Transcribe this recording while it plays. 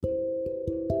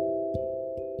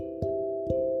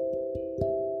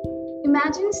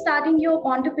Imagine starting your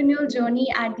entrepreneurial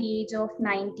journey at the age of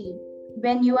 19,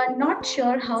 when you are not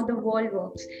sure how the world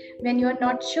works, when you are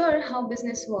not sure how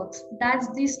business works.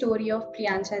 That's the story of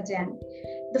Priyansha Jain,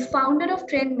 the founder of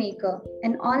Trendmaker,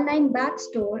 an online bag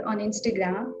store on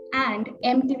Instagram, and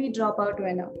MTV Dropout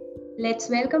winner. Let's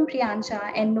welcome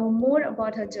Priyansha and know more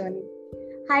about her journey.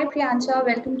 Hi Priyansha,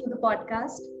 welcome to the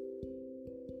podcast.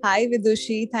 Hi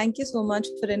Vidushi, thank you so much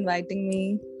for inviting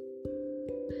me.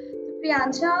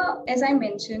 Priyansha, as I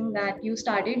mentioned, that you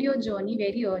started your journey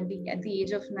very early at the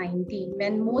age of 19,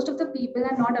 when most of the people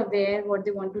are not aware what they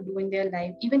want to do in their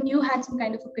life. Even you had some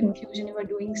kind of a confusion. You were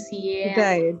doing CA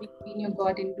and between you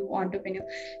got into entrepreneur.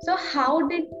 So how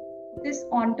did this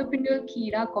entrepreneurial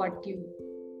Kira caught you?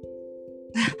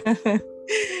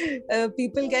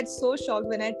 People get so shocked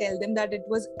when I tell them that it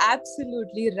was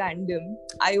absolutely random.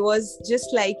 I was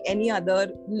just like any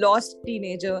other lost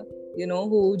teenager,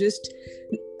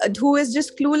 who is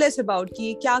just clueless about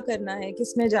कि क्या करना है,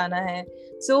 किसमें जाना है.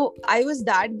 So I was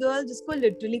that girl जिसको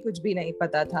literally कुछ भी नहीं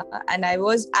पता था, and I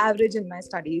was average in my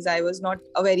studies. I was not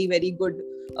a very very good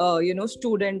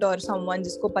student or someone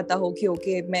जिसको पता हो कि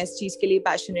okay मैं इस चीज के लिए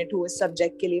passionate हूँ, इस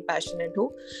subject के लिए passionate हूँ.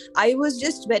 I was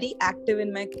just very active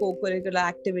in my co-curricular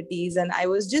activities, and I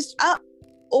was just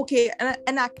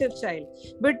an active child.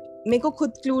 But मेरे को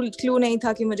खुद clue नहीं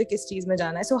था कि मुझे किस चीज में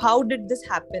जाना है. So how did this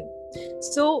happen?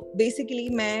 So basically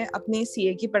मैं अपने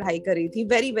CA की पढ़ाई कर रही थी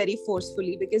very very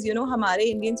forcefully, because हमारे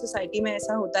इंडियन सोसाइटी में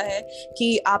ऐसा होता है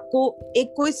कि आपको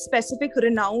एक कोई स्पेसिफिक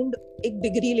रिनाउंड एक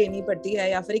डिग्री लेनी पड़ती है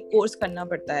या फिर एक कोर्स करना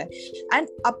पड़ता है. एंड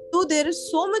अब तो there is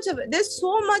so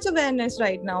much awareness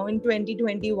right now in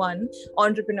 2021.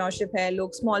 Entrepreneurship है,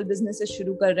 लोग स्मॉल बिजनेसेस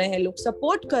शुरू कर रहे हैं, लोग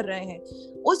सपोर्ट कर रहे हैं.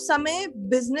 उस समय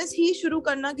बिजनेस ही शुरू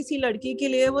करना किसी लड़की के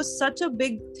लिए was such a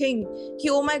big thing कि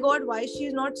oh my god, why she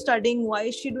is not studying, why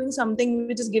is she doing something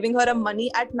which is giving her a money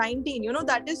at 19.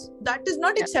 That is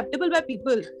not acceptable by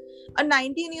people. A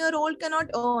 19-year-old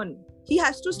cannot earn, he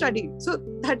has to study. So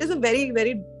that is a very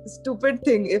very stupid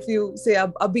thing if you say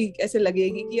abhi ऐसे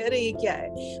लगेगी कि अरे ये क्या है.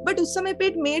 But उस समय पे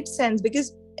it made sense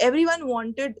because everyone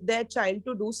wanted their child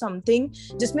to do something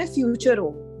जिसमें future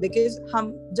हो. Because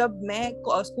जब मैं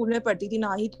स्कूल में पढ़ती थी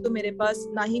ना ही मेरे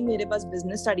पास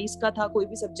बिजनेस स्टडीज का था कोई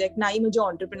भी सब्जेक्ट, ना ही मुझे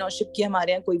एंटरप्रेन्योरशिप की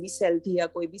हमारे यहाँ कोई भी सेल थी या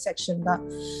कोई भी सेक्शन था.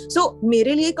 सो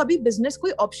मेरे लिए कभी बिजनेस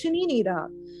कोई ऑप्शन ही नहीं रहा.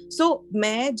 सो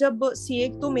मैं जब सीए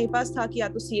तो मेरे पास था कि या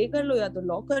तो सीए कर लो या तो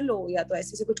लॉ कर लो या तो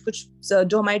ऐसे से कुछ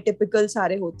जो हमारे टिपिकल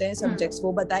सारे होते हैं सब्जेक्ट्स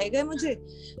वो बताए गए मुझे.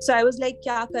 सो आई वाज लाइक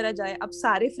क्या करा जाए. अब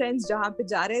सारे फ्रेंड्स जहाँ पे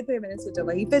जा रहे थे मैंने सोचा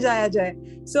वहीं पे जाया जाए.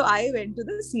 So I went to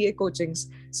the CA coachings.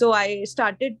 So I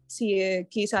started CA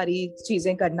की सारी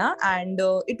चीजें करना, and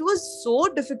it was so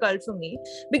difficult for me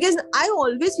because I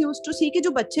always used to see कि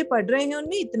जो बच्चे पढ़ रहे हैं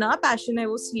उनमें इतना पैशन है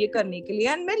वो सीए करने के लिए,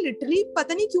 एंड मैं लिटरली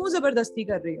पता नहीं क्यों जबरदस्ती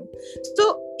कर रही हूँ.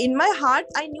 So in my heart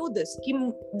I knew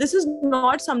this is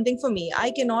not something for me.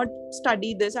 I cannot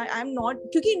study this. I'm not,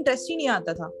 क्योंकि इंटरेस्ट ही नहीं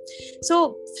आता था. So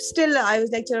still I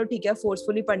was like चलो ठीक है,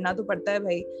 फोर्सफुली पढ़ना तो पड़ता है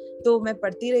भाई. तो मैं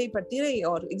पढ़ती रही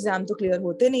और एग्जाम तो क्लियर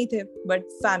होते नहीं थे, बट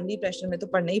फैमिली प्रेशर में तो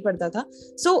पढ़ना ही पड़ता था.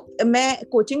 सो मैं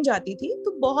कोचिंग जाती थी.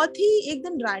 तो बहुत ही एक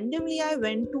दिन randomly I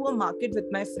went to a market with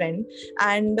my friend,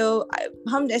 and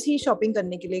हम ऐसे ही शॉपिंग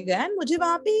करने के लिए गए, एंड मुझे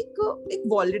वहां पे एक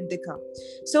वॉलेट दिखा.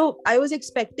 So I was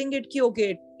expecting it कि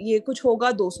ओके ये कुछ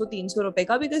होगा 200-300 रुपए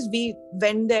का, because we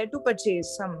went there to purchase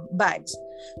some bags.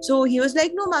 So he was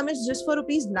like no ma'am, it's just for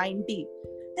 ₹90.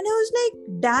 And I was like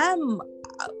damn,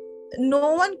 no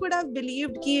one could have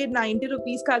believed कि 90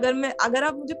 rupees का अगर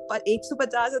आप मुझे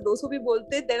 150 या 200 भी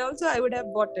बोलते, then also I would have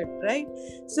bought it, right?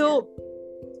 So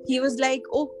he was like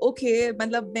okay,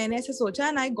 मतलब मैंने ऐसे सोचा,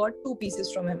 and I got 2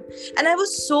 pieces from him, and I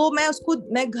was so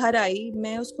मैं घर आई,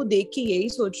 मैं उसको देख के यही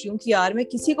सोच रही हूँ कि यार मैं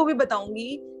किसी को भी बताऊंगी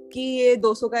कि ये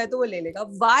 200 का है तो वो ले लेगा.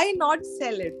 Why not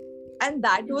sell it? And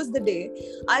that was the day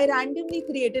I randomly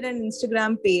created an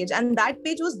Instagram page, and that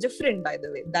page was different, by the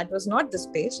way. That was not this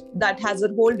page. That has a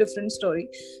whole different story.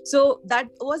 So that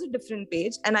was a different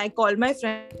page, and I called my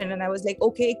friend and I was like,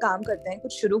 okay, एक काम करते हैं,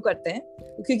 कुछ शुरू करते हैं,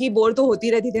 क्योंकि bore तो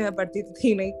होती रहती थी, मैं पढ़ती तो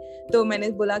थी नहीं. तो मैंने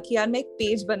बोला कि यार मैं एक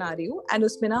पेज बना रही हूँ, and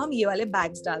उसमें ना हम ये वाले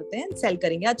बैग्स डालते हैं, सेल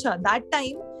करेंगे. अच्छा, that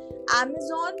time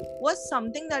Amazon was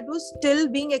something that was still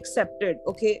being accepted.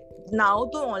 Okay, now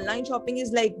तो online shopping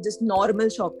is like just normal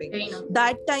shopping.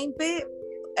 That time पे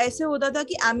ऐसे होता था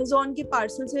कि Amazon के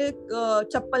पार्सल से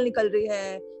चप्पल निकल रही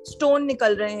है, स्टोन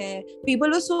निकल रहे हैं.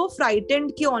 People were so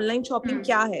frightened कि online shopping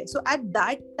क्या है. So at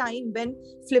that time when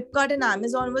Flipkart and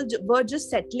Amazon were just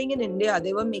settling in India,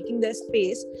 they were making their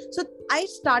space. So I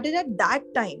started at that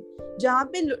time जहाँ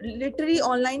पे literally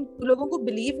online लोगों को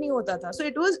believe नहीं होता था. So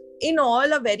it was in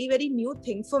all a very very new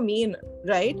thing for me,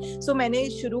 right? So मैंने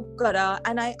शुरू करा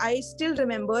and I still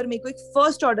remember मेरे को एक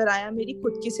first order आया मेरी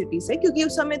खुद की city से, क्योंकि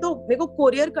उस समय तो मेरे को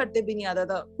courier करते भी नहीं आता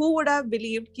था. Who would have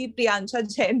believed कि प्रियांशा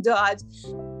जैन जो आज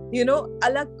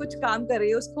अलग कुछ काम कर रही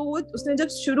है, उसने जब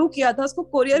शुरू किया था उसको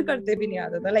कोरियर करते भी नहीं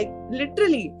आता था, लाइक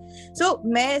लिटरली. सो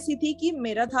मैं ऐसी थी कि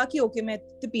मेरा था कि ओके मैं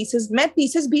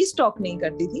पीसेस भी स्टॉक नहीं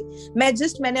करती थी.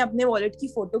 मैंने अपने वॉलेट की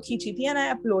फोटो खींची थी and I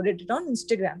uploaded it on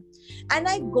Instagram and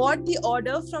I got the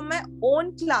order from my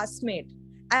own classmate.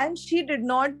 And she did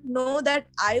not know that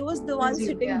I was the one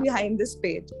sitting behind this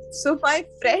page. So my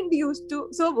friend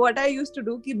what I used to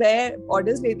do कि मैं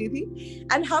orders लेती थी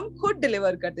and हम खुद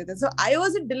deliver करते थे. So I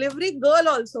was a delivery girl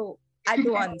also at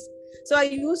once. So I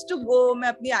used to go, मैं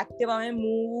अपनी Activa में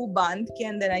मुंह बांध के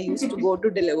and then I used to go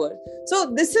to deliver. So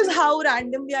this is how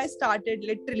randomly I started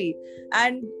literally.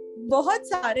 And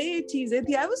बहुत सारे चीजें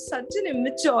थी. I was such an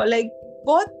immature, like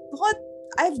बहुत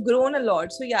I've grown a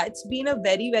lot. So yeah, it's been a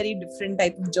very very different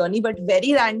type of journey, but very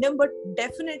random, but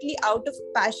definitely out of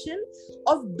passion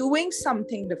of doing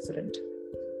something different.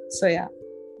 So yeah,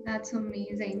 that's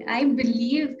amazing. I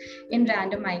believe in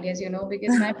random ideas,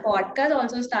 because my podcast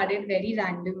also started very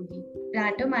randomly.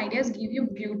 Random ideas give you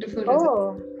beautiful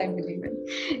results. I believe in.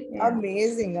 Yeah.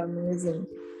 Amazing.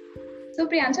 So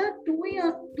Priyansha,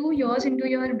 2 years into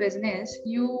your business,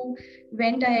 you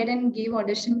went ahead and gave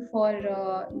audition for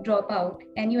Dropout,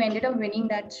 and you ended up winning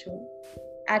that show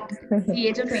at the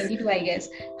age of 22, I guess.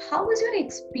 How was your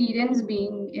experience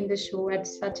being in the show at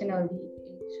such an early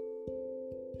age?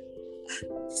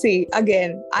 See,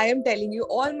 again, I am telling you,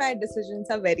 all my decisions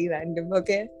are very random,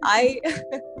 okay? I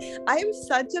am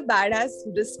such a badass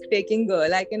risk-taking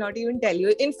girl. I cannot even tell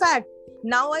you. In fact,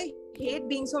 now I hate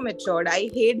being so matured. I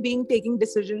hate taking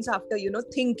decisions after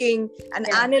thinking and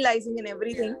analyzing and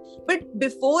everything. But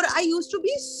before, I used to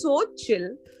be so chill.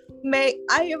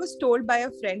 I was told by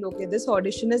a friend, okay, this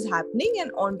audition is happening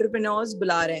and entrepreneurs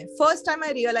बुला रहे हैं. First time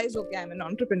I realized, okay, I'm an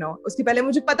entrepreneur. उसके पहले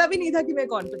मुझे पता भी नहीं था कि मैं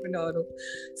एक entrepreneur हूँ.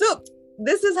 So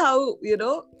this is how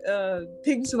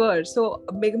things were. So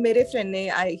मेरे friend ने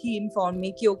he informed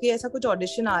me कि okay ऐसा कुछ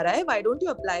audition आ रहा है, why don't you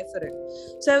apply for it?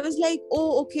 So I was like,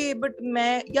 oh okay, but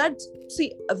मैं यार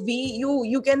see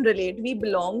you can relate. We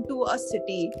belong to a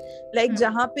city like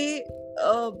जहाँ पे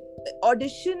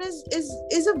audition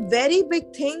is a very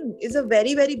big thing. Is a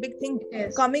very very big thing.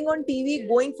 Yes. Coming on TV,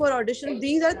 going for audition,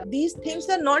 these things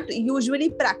are not usually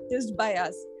practiced by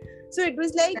us. So it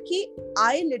was like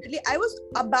I was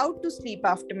about to sleep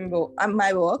after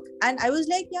my work and I was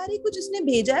like यार ये कुछ इसने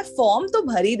भेजा है, form तो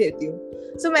भर ही देती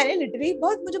हूँ. So मैंने literally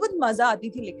मुझे बहुत मजा आती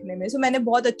थी लिखने में. So मैंने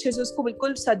बहुत अच्छे से उसको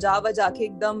बिल्कुल सजा वजा के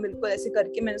एकदम बिल्कुल ऐसे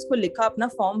करके मैंने उसको लिखा, अपना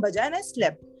फॉर्म भजा and I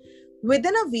slept.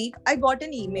 Within a week I got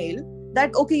an email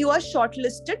that okay you are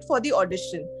shortlisted for the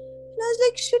audition. And I was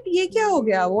like shit ये क्या हो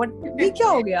गया, ये क्या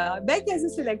हो गया, मैं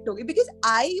कैसे select हो गई? Because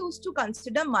I used to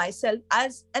consider myself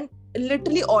as an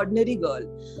literally ordinary girl.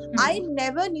 I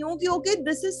never knew कि okay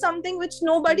this is something which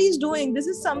nobody is doing. This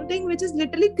is something which is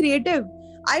literally creative.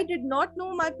 I did not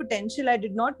know my potential. I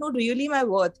did not know really my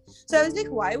worth. So I was like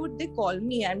why would they call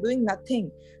me? I'm doing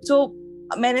nothing. So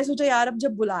मैंने सोचा यार अब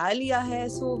जब बुला लिया है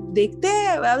so देखते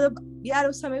हैं. यार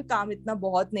उस समय काम इतना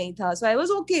बहुत नहीं था. So I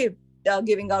was okay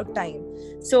giving out time.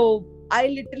 So I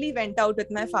literally went out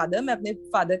with my father. मैं अपने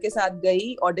father के साथ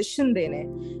गई audition देने.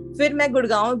 फिर मैं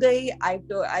गुड़गांव गई. I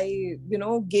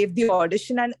gave the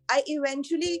audition and I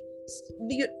eventually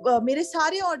मेरे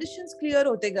सारे auditions clear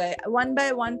होते गए one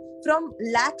by one. From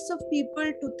lakhs of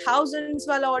people to thousands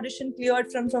वाला audition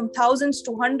cleared, from thousands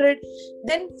to 100.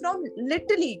 Then from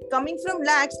literally coming from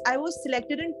lakhs, I was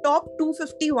selected in top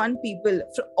 251 people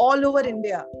from all over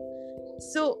India.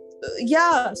 So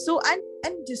yeah, so and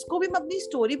जिसको भी मैं अपनी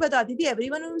story बताती थी,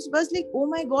 everyone was like, oh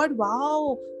my god,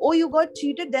 wow, oh you got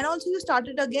cheated, then also you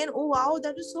started again, oh wow,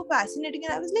 that was so fascinating.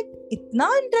 And I was like, इतना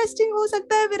interesting हो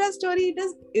सकता है मेरा story,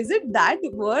 is it that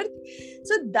worth?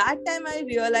 So that time I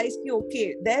realized कि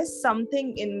okay, there's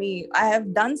something in me, I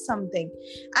have done something.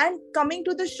 And coming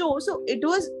to the show, so it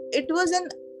was an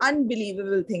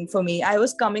unbelievable thing for me. I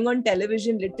was coming on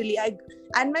television literally.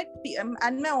 And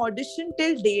my audition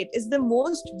till date is the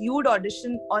most viewed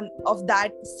audition of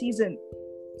that season.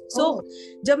 So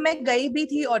जब मैं गई भी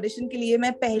थी audition के लिए,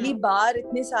 मैं पहली बार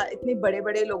इतने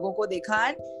बड़े-बड़े लोगों को देखा.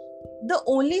 the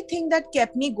only thing that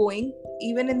kept me going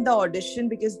even in the audition,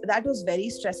 because that was very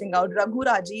stressing out. Raghu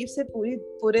Rajiv se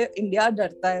पूरे India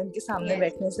डरता है उनके सामने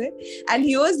बैठने से, and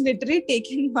he was literally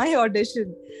taking my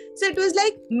audition. So it was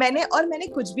like मैंने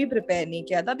कुछ भी prepare नहीं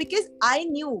किया था, because I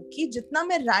knew कि जितना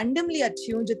मैं randomly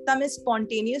अच्छी हूँ, जितना मैं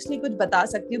spontaneously कुछ बता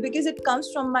सकती हूँ, because it comes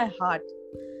from my heart.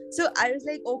 So I was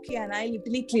like, okay, and I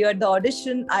literally cleared the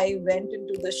audition. I went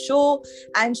into the show,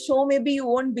 and show, maybe you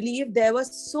won't believe, there were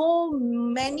so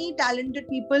many talented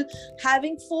people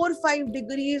having 4-5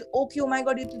 degrees. Okay, oh my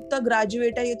God, ये तो इतना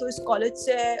graduate है, ये तो इस college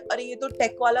से है, अरे ये तो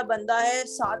tech वाला बंदा है,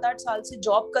 7-8 साल से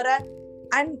job कर रहा है,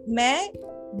 and मैं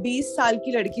 20 साल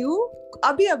की लड़की हूँ,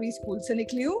 अभी स्कूल से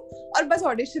निकली हूँ और बस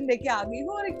ऑडिशन देके आ गई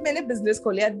हूँ और एक मैंने बिजनेस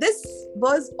खोला. This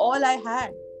was all I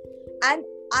had, and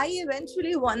I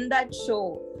eventually won that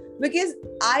show. Because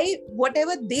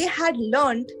whatever they had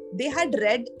learned, they had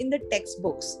read in the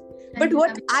textbooks. But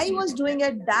what I was doing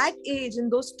at that age,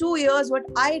 in those 2 years, what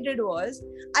I did was,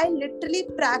 I literally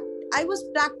I was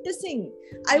practicing.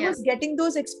 I was getting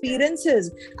those experiences.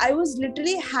 I was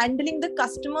literally handling the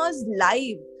customers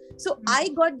live. So I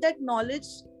got that knowledge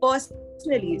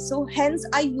personally. So hence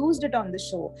I used it on the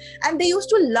show. And they used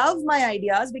to love my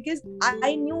ideas because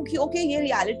I knew कि okay, ये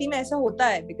reality में ऐसा होता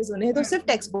है, because उन्हें तो सिर्फ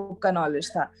textbook का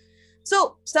knowledge था.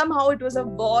 So somehow it was a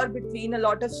war between a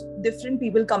lot of different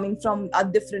people coming from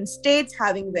different states,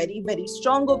 having very, very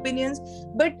strong opinions.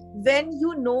 But when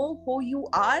you know who you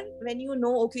are, when you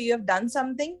know, okay, you have done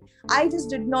something, I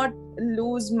just did not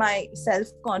lose my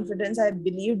self-confidence. I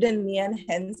believed in me, and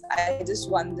hence I just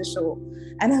won the show.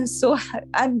 And I'm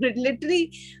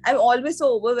always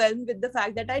so overwhelmed with the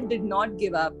fact that I did not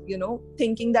give up,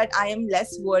 thinking that I am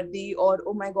less worthy, or,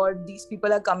 oh my God, these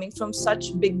people are coming from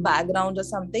such big backgrounds or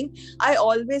something. I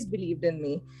always believed in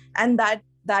me. And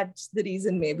that's the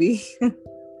reason, maybe.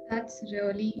 That's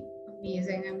really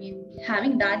amazing. I mean,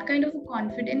 having that kind of a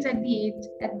confidence at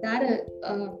that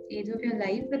age of your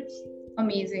life, that's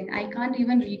amazing. I can't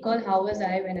even recall how was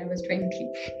I when I was 20.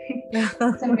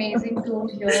 It's amazing to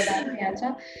hear that,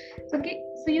 Priyancha.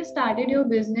 So you started your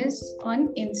business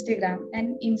on Instagram,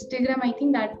 and Instagram, I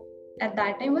think that at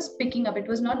that time was picking up. It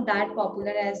was not that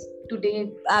popular as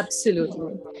today.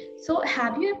 Absolutely. So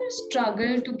have you ever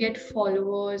struggled to get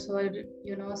followers or,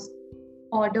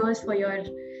 orders for your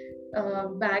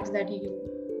bags that you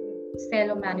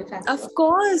sell or manufacture? Of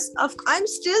course. I'm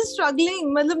still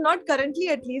struggling. Not currently,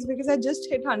 at least, because I just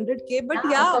hit 100K. But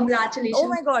yeah. Congratulations. Oh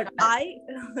my God.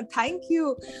 Thank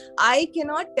you. I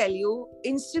cannot tell you.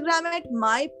 Instagram at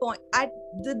my point, at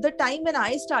the time when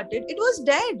I started, it was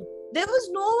dead. There was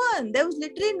no one. There was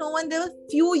literally no one. There were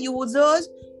few users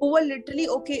who were literally,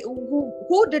 okay,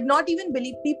 who did not even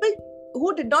believe. People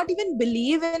who did not even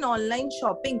believe in online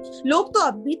shopping. लोग तो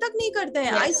अभी तक नहीं करते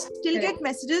हैं. I still get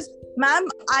messages, ma'am,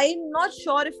 I'm not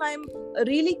sure if I'm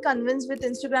really convinced with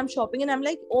Instagram shopping, and I'm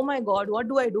like, oh my God, what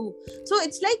do I do? So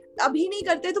it's like, अभी नहीं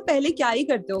करते तो पहले क्या ही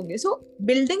करते होंगे. So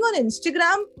building on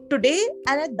Instagram today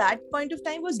and at that point of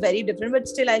time was very different, but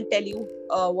still I'll tell you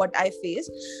what I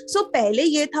faced. So पहले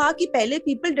ये था कि पहले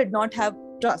people did not have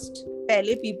trust.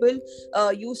 Pehle people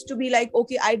used to be like,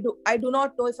 okay, I do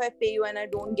not know if I pay you and I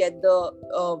don't get the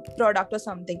product or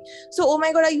something. So, oh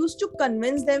my God, I used to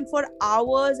convince them for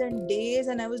hours and days,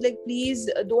 and I was like, please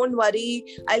don't worry,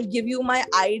 I'll give you my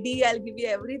ID, I'll give you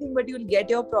everything, but you'll get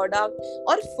your product.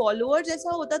 Or followers,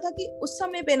 ऐसा होता था कि उस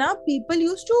समय पे ना people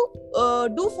used to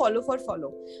do follow for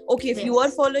follow. Okay, if you are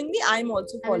following me, I'm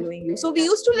also following you. So we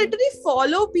used to literally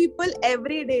follow people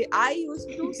every day. I used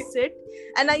to sit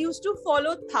and I used to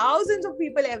follow thousands of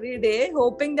people every day,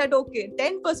 hoping that, okay,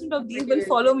 10% of these will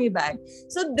follow me back.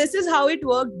 So this is how it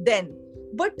worked then.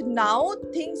 But now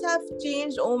things have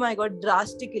changed, oh my God,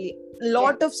 drastically.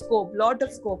 Lot of scope.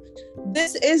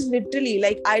 This is literally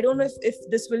like, I don't know if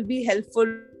this will be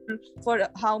helpful for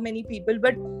how many people,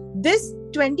 but this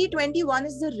 2021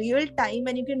 is the real time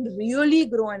when you can really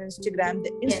grow on Instagram.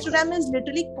 The Instagram is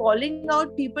literally calling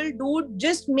out people, dude,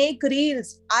 just make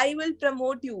reels. I will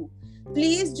promote you.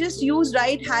 Please just use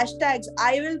right hashtags.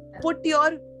 I will put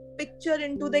your picture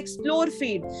into the explore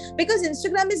feed, because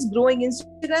Instagram is growing.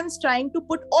 Instagram is trying to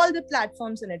put all the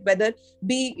platforms in it, whether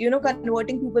be,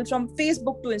 converting people from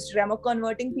Facebook to Instagram or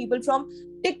converting people from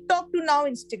TikTok to now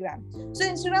Instagram. So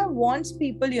Instagram wants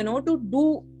people, to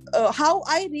do how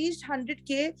I reached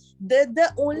 100K.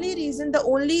 The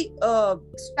only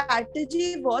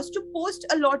strategy was to post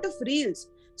a lot of reels.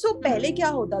 So पहले क्या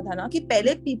होता था ना कि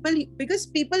पहले because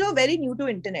people were very new to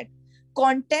internet.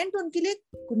 Content उनके लिए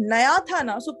नया था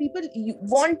ना, so people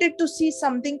wanted to see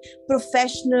something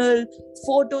professional,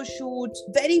 photo shoots,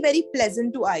 very very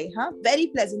pleasant to eye, very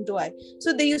pleasant to eye.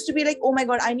 So they used to be like, oh my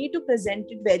god, I need to present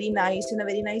it very nice in a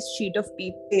very nice sheet of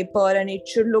paper, and it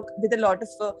should look with a lot of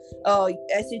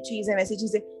ऐसी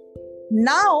चीजें.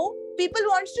 Now people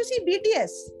wants to see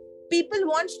BTS, people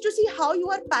wants to see how you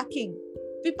are packing,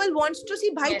 people wants to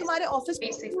see भाई तुम्हारे office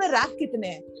में rack कितने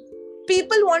हैं,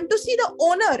 people want to see the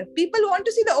owner, people want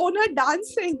to see the owner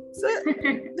dancing. So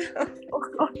oh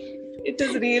god, it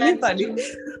is really funny.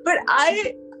 But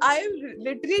I'm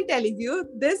literally telling you,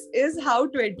 this is how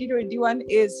 2021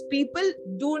 is. People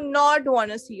do not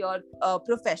want to see your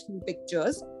professional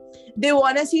pictures. They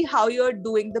want to see how you're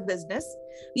doing the business.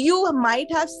 You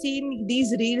might have seen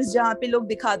these reels जहाँ पे लोग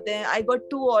दिखाते हैं, I got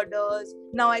 2 orders,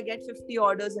 now I get 50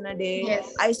 orders in a day.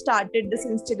 Yes. I started this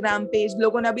Instagram page.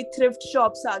 लोगों ने अभी thrift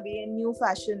shops आ गई हैं, new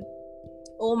fashion.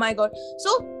 Oh my god.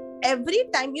 So every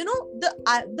time, you know,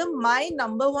 the my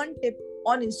number one tip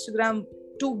on Instagram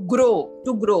to grow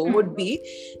would be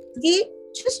कि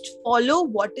just follow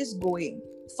what is going.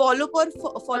 Follow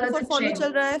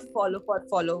चल रहा है,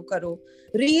 follow करो.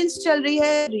 रील्स चल रही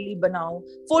है, रील बनाओ.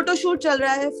 फोटोशूट चल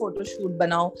रहा है, फोटोशूट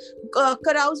बनाओ.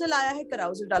 कराउजल आया है,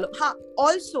 कराउजल डालो. हाँ,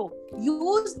 also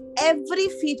use every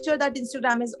feature that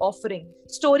Instagram is offering.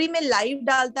 Story में लाइव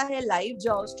डालता है, लाइव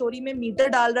जाओ. स्टोरी में मीटर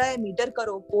डाल रहा है, मीटर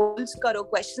करो. पोल्स करो,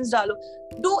 क्वेश्चंस डालो.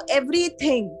 Do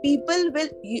everything. People will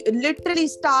literally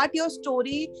start your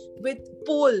story with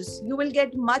polls. You will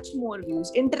get much more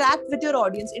views. Interact with your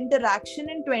audience. Interaction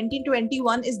in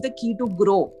 2021 is the key to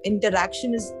grow.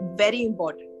 Interaction is very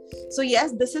important. So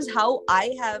yes, this is how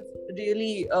I have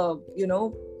really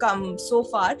come so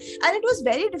far, and it was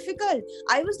very difficult.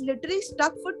 I was literally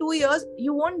stuck for 2 years.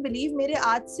 You won't believe, मेरे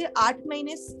आज से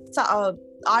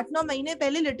 8-9 महीने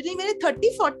पहले literally मेरे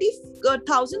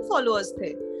 30-40,000 followers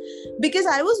थे. Because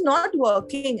I was not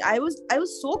working. I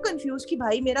was so confused कि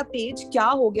भाई मेरा पेज क्या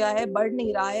हो गया है, बढ़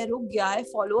नहीं रहा है, रुक गया है,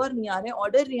 फॉलोअर नहीं आ रहे,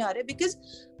 ऑर्डर नहीं आ रहे. Because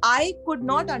I could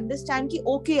not understand कि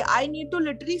okay, I need to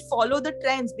literally follow the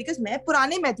trends. Because मैं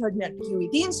पुराने मेथड में अटकी हुई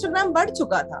थी, इंस्टाग्राम बढ़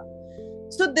चुका था.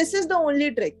 So this is the only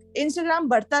trick. Instagram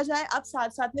बढ़ता जाए, आप साथ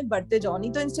साथ में बढ़ते जाओ.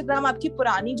 नहीं तो Instagram आपकी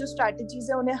पुरानी जो strategies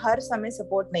है उन्हें हर समय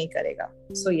support नहीं करेगा.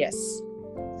 So yes.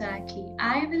 Exactly.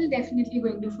 I will definitely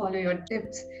going to follow your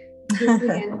tips. You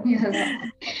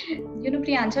know,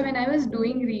 Priyansha, when I was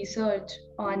doing research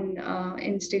on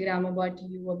Instagram about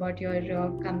you, about your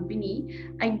company,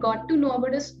 I got to know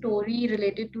about a story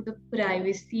related to the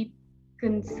privacy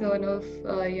concern of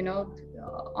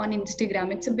on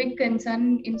Instagram. It's a big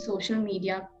concern in social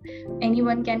media.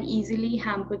 Anyone can easily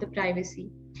hamper the privacy.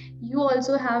 You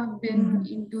also have been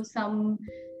into some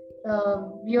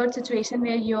weird situation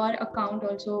where your account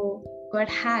also got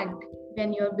hacked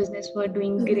when your business were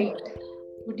doing great.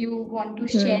 Would you want to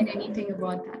share anything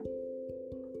about that?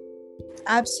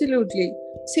 Absolutely.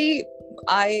 See,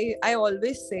 I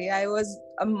always say I was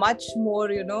a much more,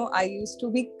 I used to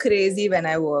be crazy when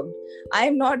I worked. I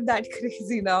am not that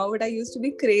crazy now, but I used to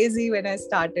be crazy when I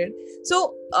started.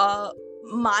 So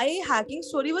my hacking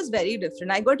story was very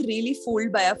different. I got really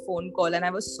fooled by a phone call, and I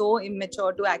was so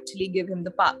immature to actually give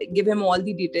him all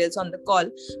the details on the call.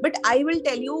 But I will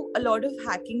tell you a lot of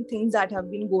hacking things that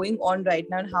have been going on right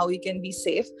now and how we can be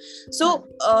safe. So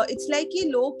it's like कि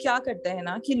लोग क्या करते हैं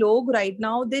ना, कि लोग right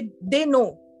now they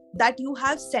know that you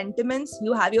have sentiments,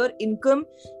 you have your income,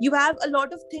 you have a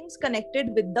lot of things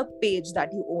connected with the page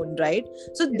that you own, right?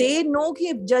 So they know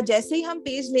कि जैसे ही हम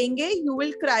page लेंगे, you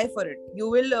will cry for it, you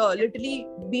will literally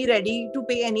be ready to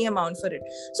pay any amount for it.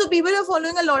 So people are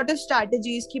following a lot of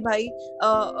strategies कि भाई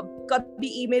कभी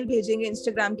email भेजेंगे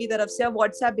Instagram की तरफ से या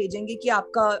WhatsApp भेजेंगे कि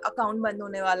आपका account बंद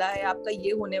होने वाला है, आपका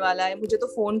ये होने वाला है. मुझे तो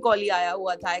phone call ही आया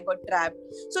हुआ था, I got trapped.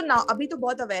 So now अभी तो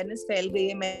बहुत awareness फैल गई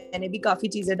है. मैंने भी काफी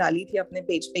चीजें डाली थी अपने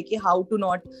पेज पे कि how to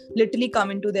not literally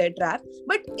come into their trap.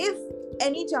 But if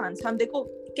any chance, हम देखो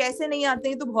कैसे नहीं आते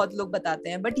हैं तो बहुत लोग बताते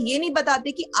हैं, but ये नहीं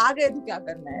बताते कि आ गए तो क्या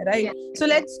करना है, right? So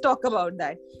let's talk about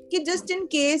that. कि just in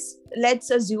case,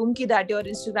 let's assume कि that your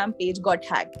Instagram page got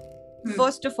hacked.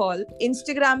 First of all,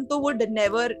 Instagram तो would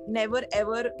never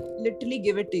ever literally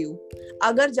give it to you.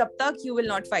 अगर जब तक you will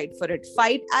not fight for it.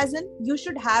 Fight as in you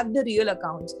should have the real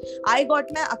accounts. I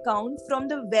got my account from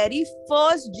the very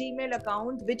first Gmail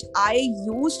account which I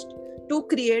used to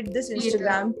create this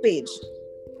Instagram page.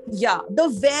 Yeah, the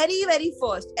very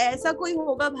first. ऐसा कोई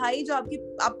होगा भाई जो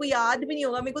आपको याद भी नहीं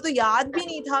होगा. मेरे को तो याद भी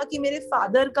नहीं था कि मेरे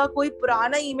फादर का कोई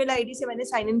पुराना ईमेल आईडी से मैंने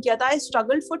साइन इन किया था. I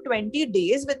struggled for 20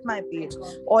 days with my page,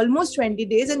 almost 20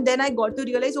 days, and then I got to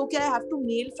realize, okay, I have to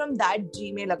mail from that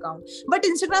Gmail account. But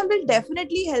Instagram will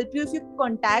definitely help you if you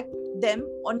contact them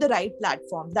on the right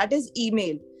platform, that is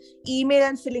email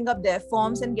and filling up their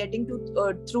forms and getting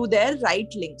to through their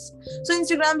right links. So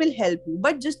Instagram will help you,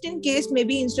 but just in case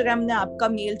maybe Instagram ने आपका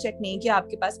mail check नहीं किया,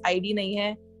 आपके पास ID नहीं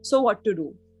है, so what to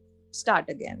do? Start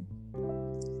again.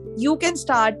 You can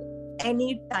start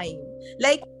anytime.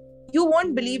 Like, you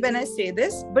won't believe when I say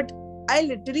this, but I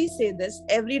literally say this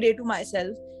every day to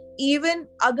myself. Even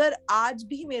अगर आज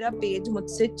भी मेरा page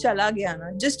मुझसे चला गया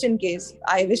ना, just in case,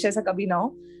 I wish ऐसा कभी ना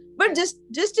हो, but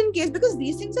just in case, because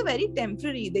these things are very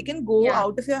temporary, they can go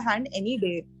out of your hand any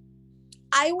day.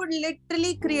 I would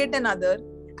literally create another,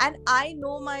 and I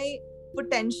know my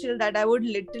potential that I would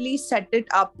literally set it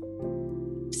up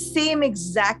same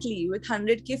exactly with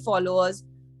 100k followers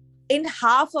in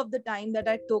half of the time that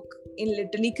I took in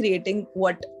literally creating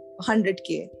what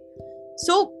 100k.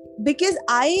 So because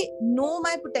I know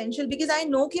my potential, because I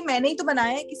know कि मैंने ही तो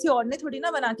बनाया है, किसी और ने थोड़ी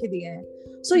ना बना के दिया है.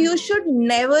 So you should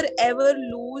never ever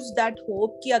lose that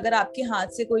hope कि अगर आपके हाथ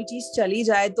से कोई चीज चली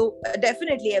जाए तो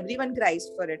definitely everyone cries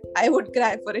for it. I would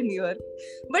cry for a year,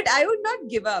 but I would not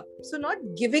give up. So not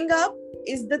giving up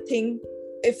is the thing.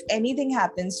 If anything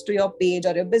happens to your page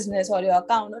or your business or your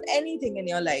account or anything in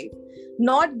your life,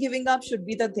 not giving up should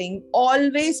be the thing.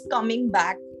 Always coming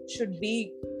back should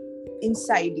be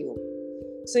inside you.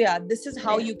 So yeah, this is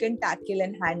how you can tackle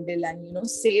and handle and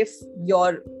save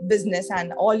your business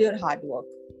and all your hard work.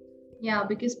 Yeah,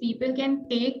 because people can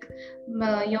take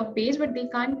your page, but they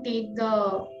can't take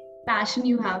the passion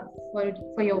you have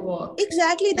for your work.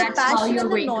 Exactly, the That's passion how you're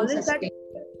and the going knowledge to sustain.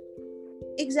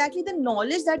 Exactly, the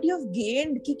knowledge that you have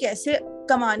gained कि कैसे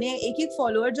कमाने हैं, एक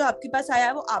follower जो आपके पास आया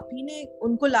है वो आप ही ने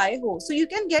उनको लाए हो, so you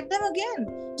can get them again.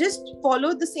 Just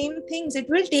follow the same things. It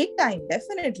will take time,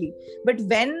 definitely, but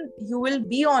when you will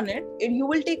be on it, you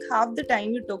will take half the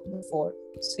time you took before.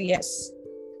 So yes,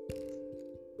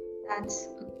 that's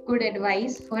good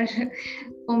advice for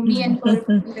me and for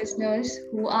listeners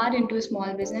who are into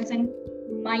small business and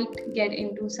might get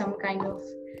into some kind of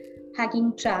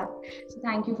hacking trap. So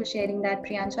thank you for sharing that,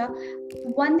 Priyansha.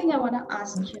 One thing I want to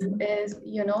ask you is,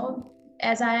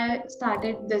 as I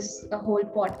started this whole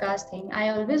podcast thing, I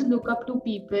always look up to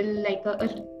people like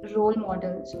a role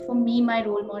model. So for me, my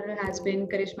role model has been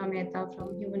Karishma Mehta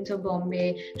from Humans of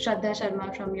Bombay, Shraddha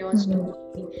Sharma from Your Story.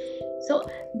 So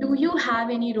do you have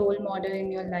any role model in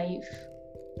your life?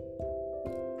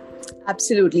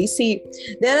 Absolutely. See,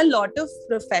 there are a lot of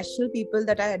professional people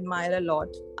that I admire a lot.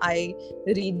 I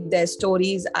read their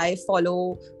stories, I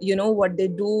follow, what they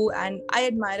do, and I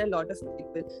admire a lot of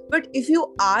people. But if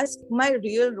you ask my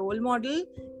real role model,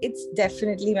 it's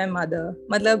definitely my mother.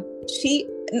 Matlab,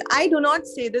 I do not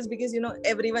say this because,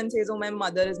 everyone says, oh, my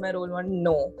mother is my role model.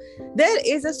 No, there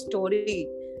is a story.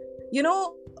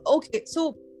 Okay,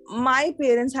 so my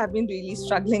parents have been really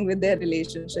struggling with their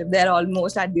relationship. They're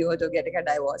almost at the verge of getting a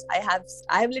divorce. I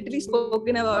have literally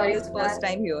spoken about this first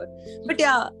time here. But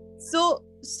yeah, so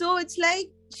it's like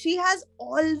she has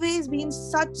always been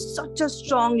such a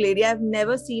strong lady. I've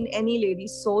never seen any lady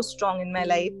so strong in my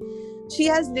life. She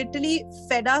has literally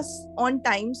fed us on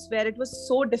times where it was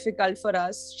so difficult for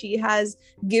us. She has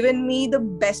given me the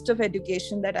best of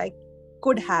education that I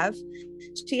could have.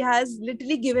 She has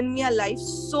literally given me a life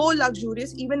so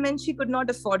luxurious, even when she could not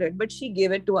afford it, but she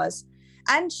gave it to us.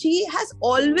 And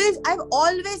I've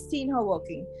always seen her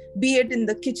working, be it in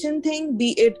the kitchen thing,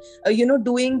 be it,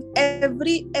 doing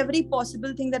every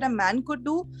possible thing that a man could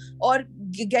do, or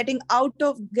getting out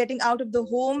of the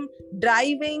home,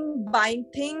 driving, buying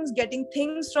things, getting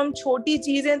things from choti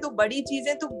cheezein to badi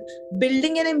cheezein to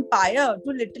building an empire,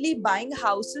 to literally buying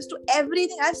houses, to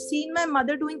everything. I've seen my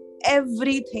mother doing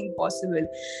everything possible.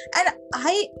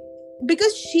 And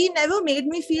because she never made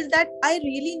me feel that I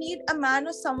really need a man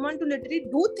or someone to literally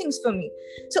do things for me.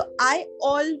 So I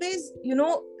always,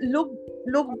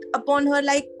 looked upon her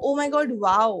like, oh my God,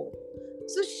 wow.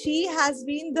 So she has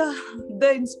been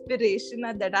the inspiration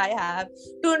that I have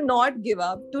to not give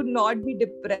up, to not be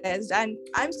depressed. And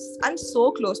I'm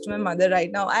so close to my mother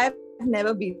right now. I've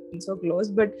never been so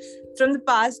close, but from the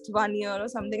past 1 year or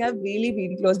something, I've really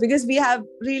been close because we have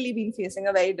really been facing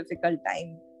a very difficult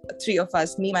time. 3 of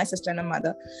us, me, my sister, and my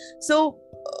mother. So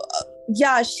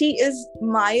yeah, she is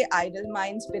my idol, my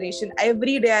inspiration.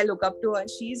 Every day I look up to her.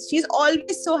 She's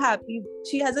always so happy.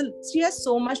 She has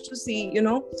so much to see,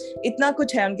 itna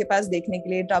kuch hai unke paas dekhne ke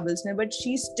liye troubles mein, but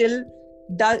she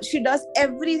does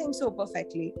everything so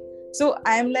perfectly. So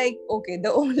I'm like, okay,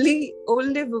 the only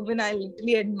woman I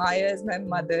literally admire is my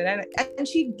mother, and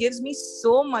she gives me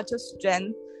so much of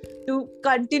strength to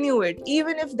continue it.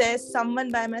 Even if there's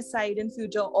someone by my side in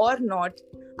future or not,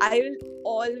 I will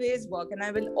always work, and I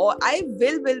will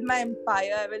build my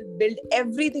empire. I will build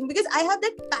everything because I have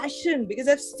that passion, because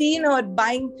I've seen her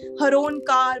buying her own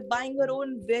car, buying her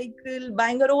own vehicle,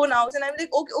 buying her own house, and I'm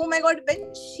like, okay, oh my god,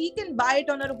 when she can buy it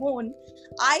on her own,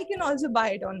 I can also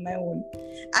buy it on my own.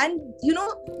 And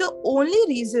the only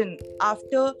reason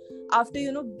after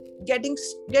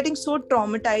getting so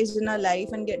traumatized in her life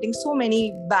and getting so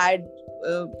many bad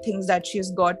things that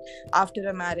she's got after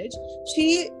a marriage,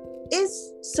 she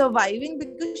is surviving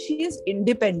because she is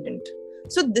independent.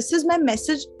 So this is my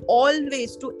message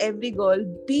always to every girl: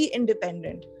 be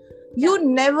independent. You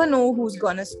never know who's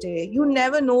gonna stay. You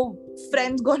never know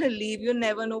friends gonna leave. You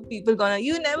never know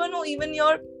you never know even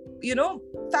your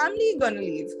family gonna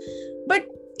leave. But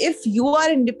if you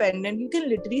are independent, you can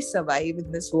literally survive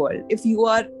in this world. If you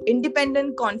are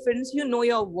independent, confident, you know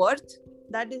your worth.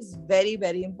 That is very,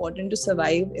 very important to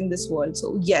survive in this world.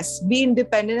 So yes, be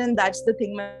independent, and that's the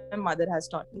thing my mother has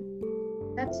taught me.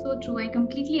 That's so true. I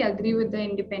completely agree with the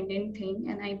independent thing,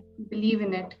 and I believe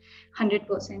in it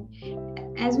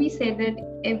 100%. As we said that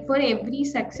for every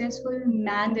successful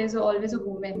man, there's always a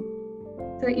woman.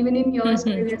 So even in your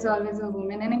story, there's always a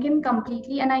woman. And I can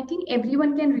completely, and I think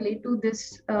everyone can relate to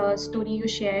this story you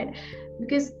shared,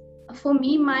 because for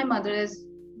me, my mother is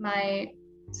my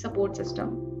support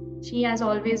system. She has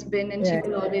always been, and she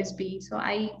will always be. So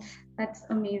that's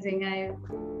amazing.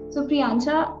 So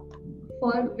Priyansha,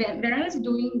 when I was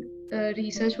doing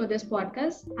research for this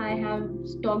podcast, I have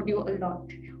stalked you a lot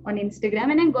on Instagram,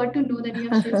 and I got to know that you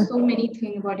have shared so many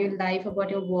things about your life,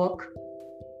 about your work.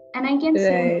 And I can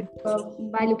say,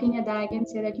 by looking at that, I can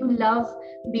say that you love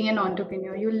being an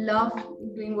entrepreneur. You love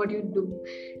doing what you do.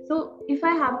 So if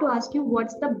I have to ask you,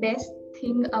 what's the best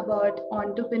thing about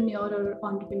entrepreneur or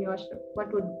entrepreneurship,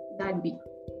 what would that be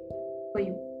for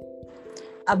you?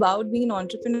 About being an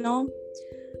entrepreneur,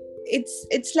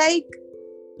 it's like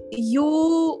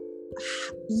you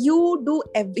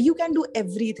can do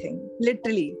everything,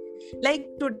 literally. Like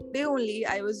today only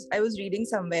I was reading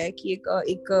somewhere कि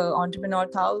एक entrepreneur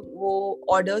था, वो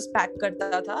orders pack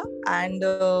करता था, and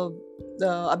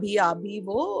अभी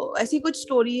वो ऐसी कुछ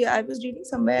story I was reading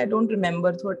somewhere, I don't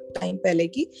remember, थोड़ा time पहले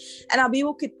की, and अभी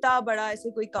वो कितना बड़ा ऐसे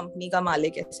कोई company का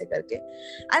मालिक ऐसे करके,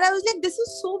 and I was like, this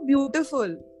is so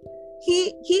beautiful.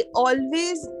 He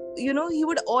always, he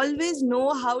would always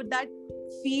know how that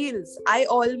feels. I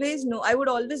would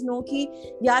always know कि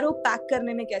यार वो पैक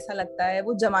करने में कैसा लगता है,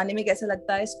 वो जमाने में कैसा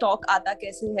लगता है, स्टॉक आता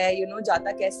कैसे है,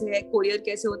 जाता कैसे है, कोरियर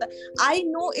कैसे होता है. I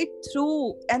know it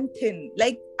through and thin.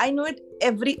 Like I know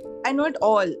it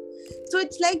all. So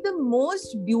it's like the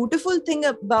most beautiful thing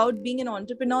about being an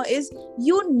entrepreneur is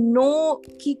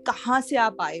कि कहाँ से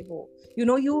आप आए हो.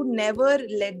 You never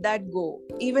let that go.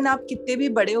 Even आप कितने भी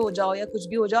बड़े हो जाओ या कुछ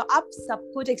भी हो जाओ, आप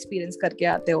सब कुछ एक्सपीरियंस करके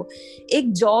आते हो.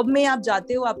 एक जॉब में आप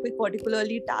जाते हो, आपको एक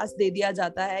पर्टिकुलरली टास्क दे दिया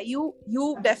जाता है. You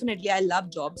definitely, I love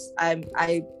jobs.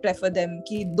 I prefer them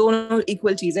कि दोनों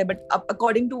equal चीज है, but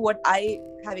according to what I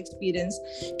have experienced,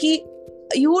 कि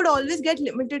you would always get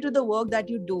limited to the work that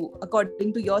you do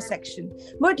according to your section.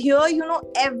 But here,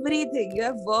 everything. You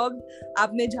have worked,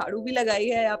 आपने झाड़ू भी लगाई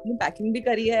है, आपने पैकिंग भी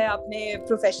करी है, आपने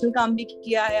प्रोफेशनल काम भी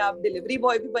किया है, आप डिलीवरी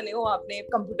बॉय भी बने हो, आपने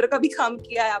कंप्यूटर का भी काम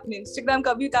किया है, आपने इंस्टाग्राम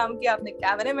का भी काम किया, आपने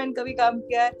कैमरामैन का भी काम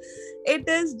किया है. It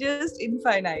is just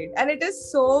infinite, and it is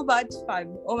so much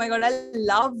fun. Oh my god, I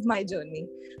love my journey,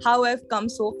 how I've come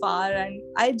so far, and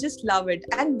I just love it.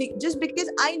 And just because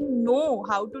I know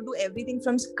how to do everything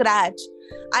from scratch,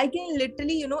 I can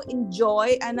literally,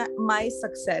 enjoy my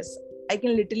success. I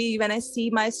can literally, when I see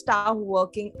my staff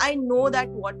working, I know that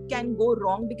what can go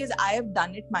wrong because I have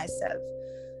done it myself.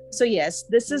 So yes,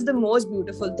 this is the most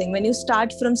beautiful thing. When you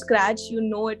start from scratch, you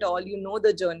know it all. You know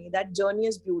the journey. That journey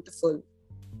is beautiful.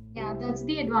 Yeah, that's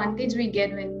the advantage we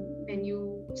get when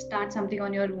you start something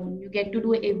on your own. You get to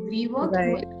do every work,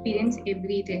 you experience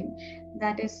everything.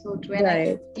 That is so true, and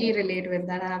I really relate with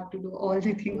that. I have to do all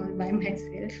the thing all by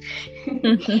myself.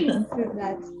 So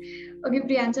that's okay,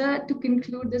 Priyansha. To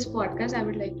conclude this podcast, I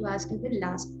would like to ask you the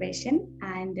last question,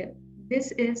 and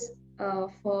this is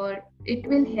it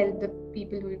will help the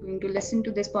people who are going to listen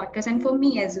to this podcast, and for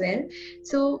me as well.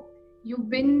 So you've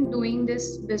been doing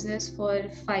this business for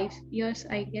 5 years,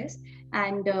 I guess,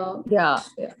 and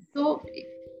so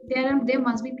there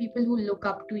must be people who look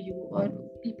up to you, or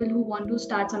people who want to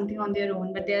start something on their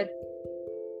own, but they're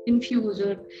confused.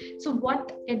 So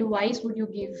what advice would you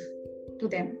give to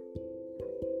them?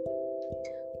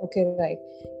 Okay, right.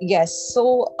 Yes.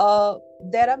 So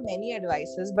there are many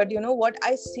advices, but what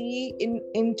I see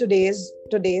in today's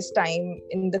time,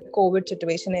 in the COVID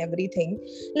situation, everything,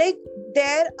 like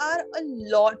there are a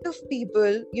lot of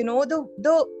people,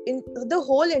 the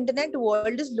whole internet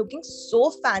world is looking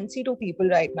so fancy to people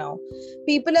right now.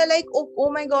 People are like, oh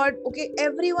my god, okay,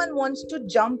 everyone wants to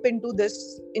jump into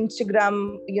this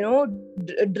Instagram,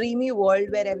 dreamy world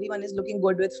where everyone is looking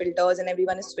good with filters and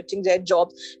everyone is switching their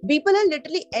jobs. People are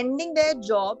literally ending their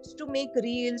jobs to make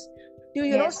reels, to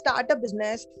Yes. start a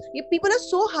business. People are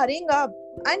so hurrying up,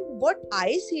 and what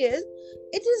I see is,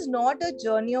 it is not a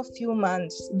journey of few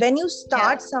months. When you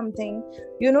start something,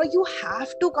 you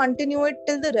have to continue it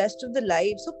till the rest of the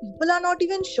life. So people are not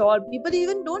even sure, people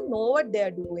even don't know what they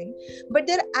are doing, but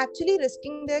they're actually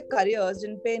risking their careers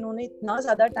जिन पे इन्होंने इतना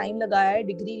ज्यादा time लगाया है,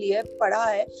 degree ली है, पढ़ा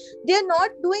है. They are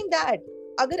not doing that.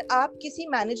 अगर आप किसी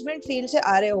मैनेजमेंट फील्ड से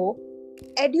आ रहे हो,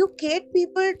 educate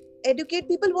people.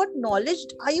 What knowledge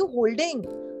are you holding?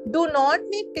 Do not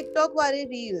make TikTok wale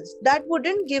reels. That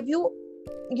wouldn't give you,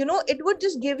 it would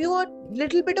just give you a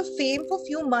little bit of fame for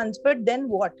few months, but then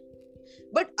what?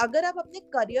 But अगर आप अपने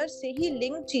career से ही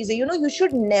link चीजें, you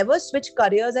should never switch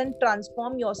careers and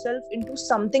transform yourself into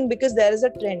something because there is a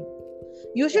trend.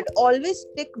 You should always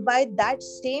stick by that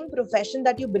same profession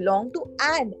that you belong to,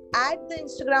 and add the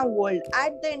Instagram world,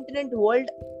 add the internet world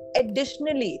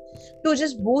additionally to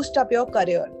just boost up your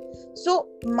career. So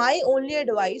my only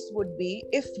advice would be,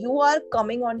 if you are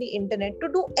coming on the internet to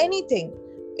do anything,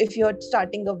 if you're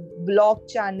starting a blog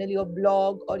channel, your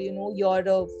blog, or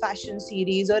your fashion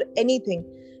series or anything,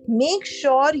 make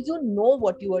sure you know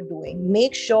what you are doing.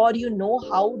 Make sure you know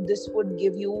how this would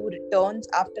give you returns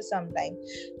after some time.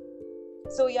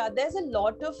 So yeah, there's a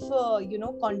lot of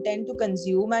content to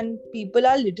consume, and people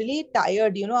are literally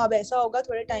tired. अब ऐसा होगा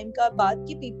थोड़े time का बाद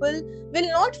कि people will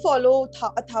not follow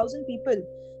 1,000 people.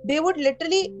 They would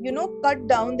literally cut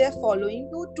down their following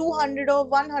to 200 or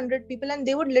 100 people, and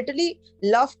they would literally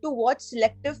love to watch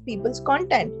selective people's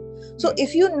content. So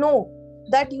if you know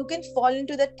that you can fall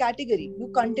into that category, you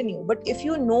continue. But if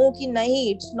you know ki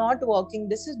nahi, it's not working,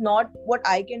 this is not what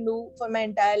I can do for my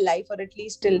entire life, or at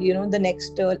least till the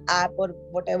next app or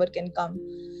whatever can come,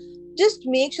 just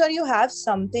make sure you have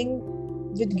something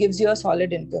which gives you a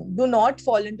solid income. Do not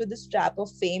fall into this trap of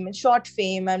fame and short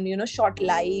fame and short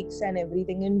likes and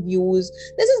everything and views.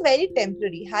 This is very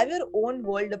temporary. Have your own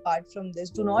world apart from this.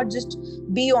 Do not just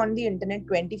be on the internet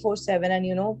 24/7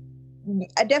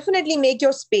 and definitely make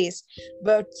your space,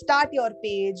 but start your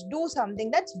page, do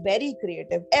something that's very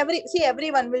creative.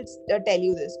 Everyone will tell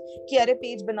you this कि अरे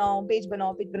page बनाओ.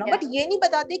 But ये नहीं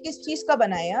बताते किस चीज का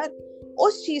बनाए यार.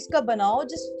 उस चीज का बनाओ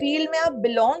जिस फील्ड में आप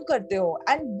बिलोंग करते हो,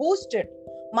 and boost it.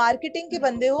 मार्केटिंग के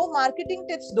बंदे हो, मार्केटिंग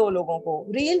टिप्स दो लोगों को,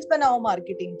 रील्स बनाओ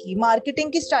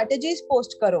मार्केटिंग की स्ट्रैटेजीज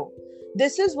पोस्ट करो.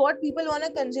 This is what people want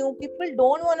to consume. People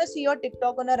don't want to see your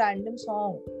TikTok on a random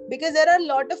song, because there are a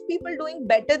lot of people doing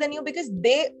better than you because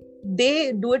they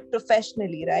do it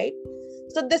professionally, right?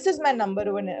 So this is my number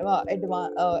one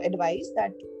advice,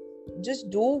 that just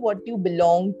do what you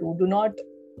belong to. Do not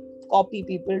copy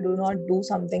people. Do not do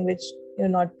something which you're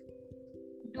not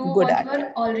good at. Do what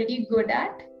you're already good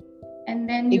at, and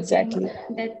then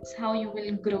that's how you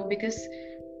will grow, because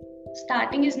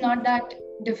starting is not that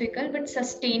difficult, but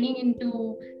sustaining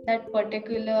into that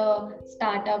particular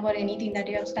startup or anything that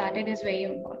you have started is very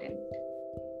important.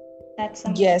 That's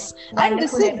something. Yes, and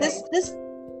this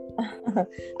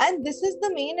and this is the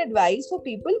main advice for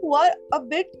people who are a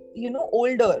bit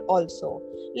older also,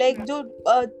 like jo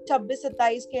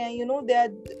 26-27 ke hain, they are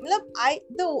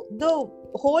the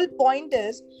whole point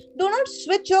is, do not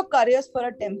switch your careers for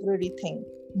a temporary thing.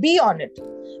 Be on it.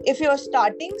 If you're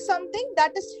starting something,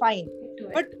 that is fine,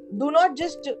 but do not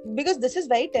just, because this is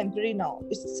very temporary now.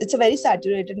 It's a very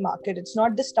saturated market. It's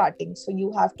not the starting, so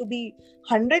you have to be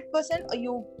 100%, or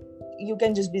you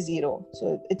can just be 0.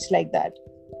 So it's like that.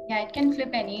 Yeah, it can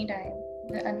flip any time.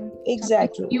 And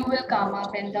exactly. You will come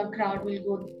up and the crowd will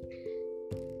go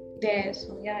there.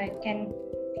 So yeah, it can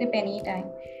flip any time.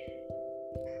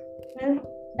 Well,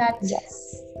 that's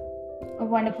a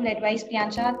wonderful advice,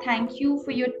 Priyansha. Thank you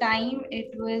for your time.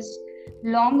 It was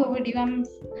long overdue. I'm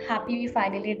happy we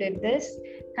finally did this.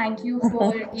 Thank you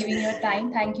for giving your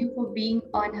time. Thank you for being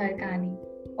on Har Kahani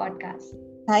podcast.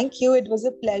 Thank you. It was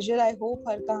a pleasure. I hope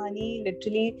Har Kahani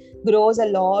literally grows a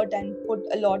lot and put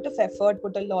a lot of effort,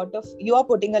 you are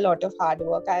putting a lot of hard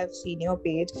work. I have seen your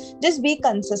page. Just be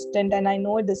consistent, and I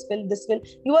know this will,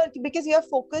 because you are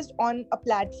focused on a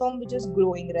platform which is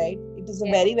growing, right? It is a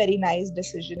very, very nice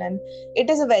decision, and it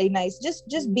is a very nice,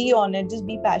 just be on it, just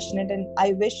be passionate, and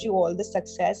I wish you all the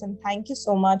success, and thank you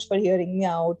so much for hearing me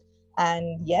out.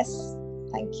 And yes,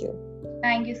 thank you.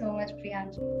 Thank you so much,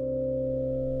 Priyansha.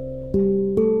 you.